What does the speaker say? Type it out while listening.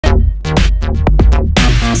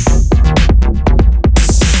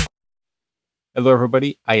Hello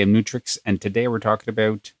everybody, I am Nu-Trix, and today we're talking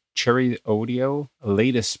about Cherry Audio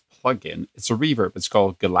latest plugin. It's a reverb. It's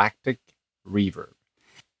called Galactic Reverb.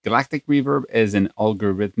 Galactic Reverb is an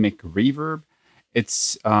algorithmic reverb.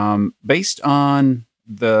 It's based on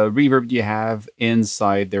the reverb you have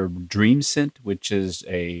inside their Dream Synth, which is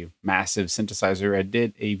a massive synthesizer. I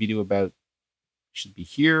did a video about, should be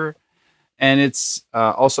here, and it's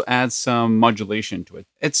also adds some modulation to it.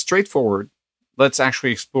 It's straightforward. Let's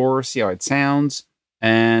actually explore, see how it sounds,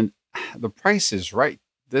 and the price is right.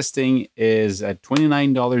 This thing is at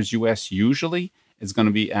 $29 US usually. It's going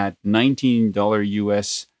to be at $19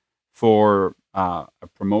 US for a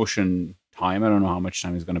promotion time. I don't know how much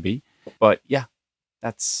time it's going to be, but yeah,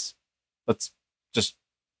 let's just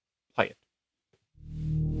play it.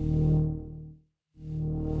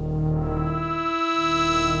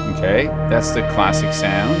 Okay, that's the classic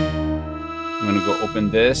sound. I'm going to go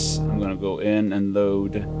open this. I'm going to go in and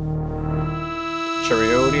load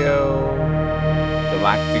Cherry Audio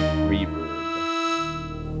Galactic Reverb.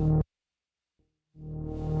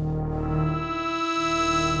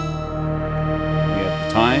 We have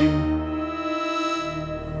the time.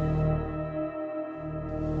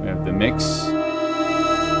 We have the mix.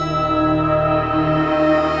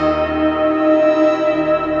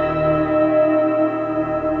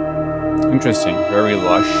 Interesting, very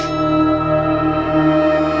lush.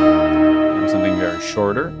 Something very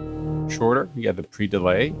shorter. You got the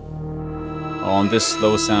pre-delay. On this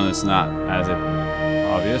slow sound, it's not as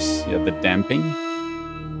obvious. You have the damping.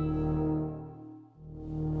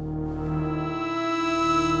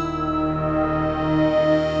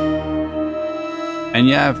 And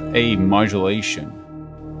you have a modulation.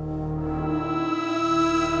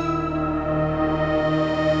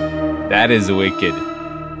 That is wicked.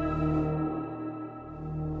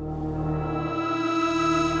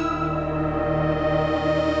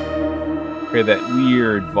 Create that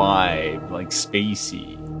weird vibe, like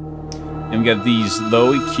spacey. And we got these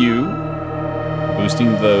low EQ,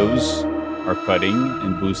 boosting those are cutting,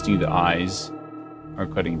 and boosting the eyes are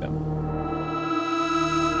cutting them.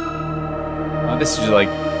 This is like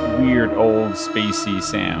weird old spacey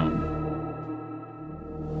sound.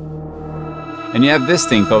 And you have this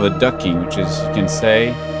thing called the ducking, which is, you can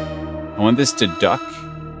say, I want this to duck,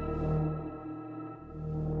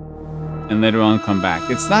 and later on come back.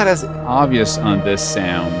 It's not as obvious on this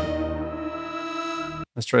sound.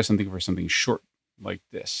 Let's try something for something short like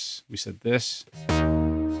this. We said this.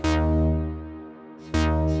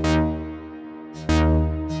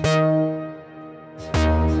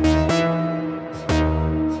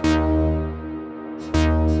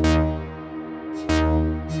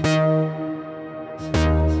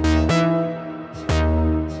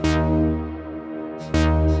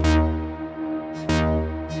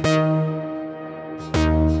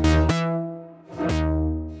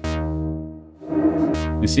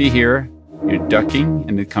 You see here, you're ducking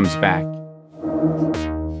and it comes back.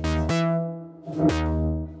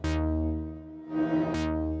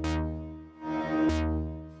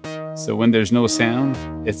 So when there's no sound,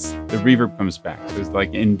 it's the reverb comes back. So it's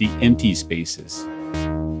like in the empty spaces.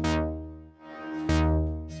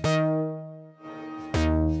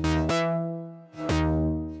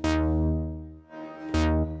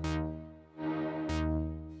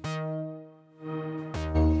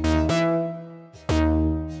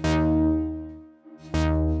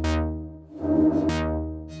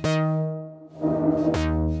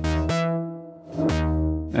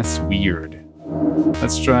 That's weird.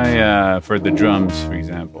 Let's try for the drums, for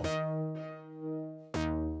example.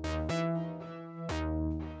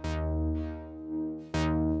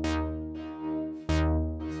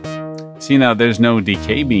 See, now there's no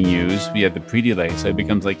decay being used. We have the pre-delay, so it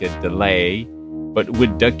becomes like a delay, but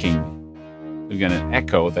with ducking. We're going to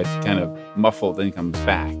echo that kind of muffled, then comes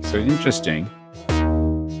back. So interesting.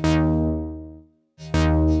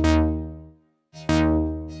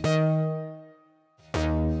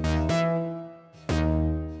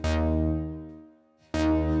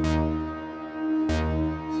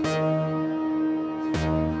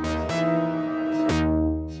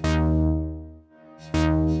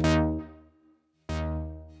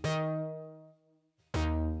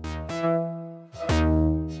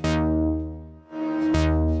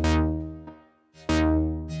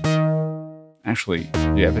 Actually,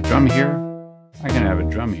 do you have a drum here? I can have a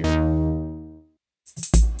drum here.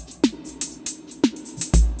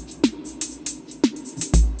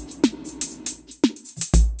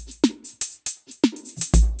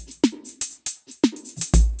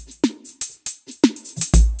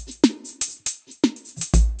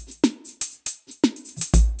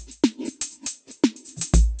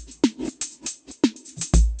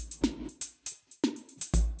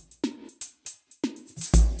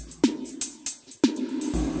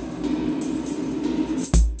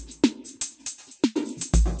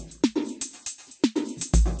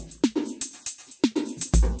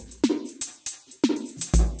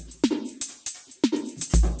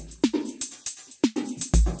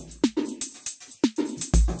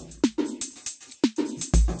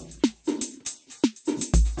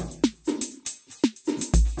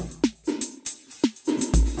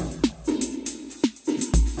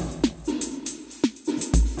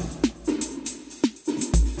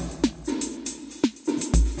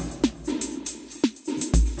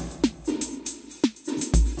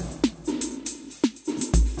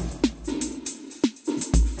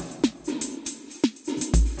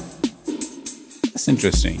 It's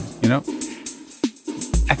interesting, you know?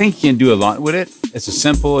 I think you can do a lot with it. It's a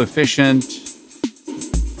simple, efficient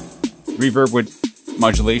reverb with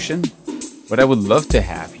modulation. What I would love to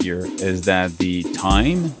have here is that the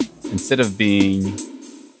time, instead of being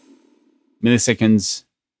milliseconds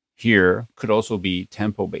here, could also be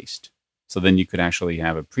tempo based. So then you could actually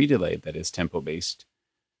have a pre-delay that is tempo based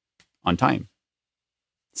on time.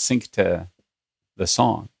 Sync to the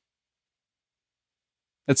song.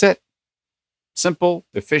 That's it. Simple,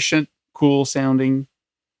 efficient, cool sounding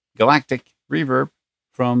Galactic reverb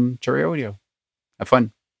from Cherry Audio. Have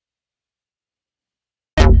fun.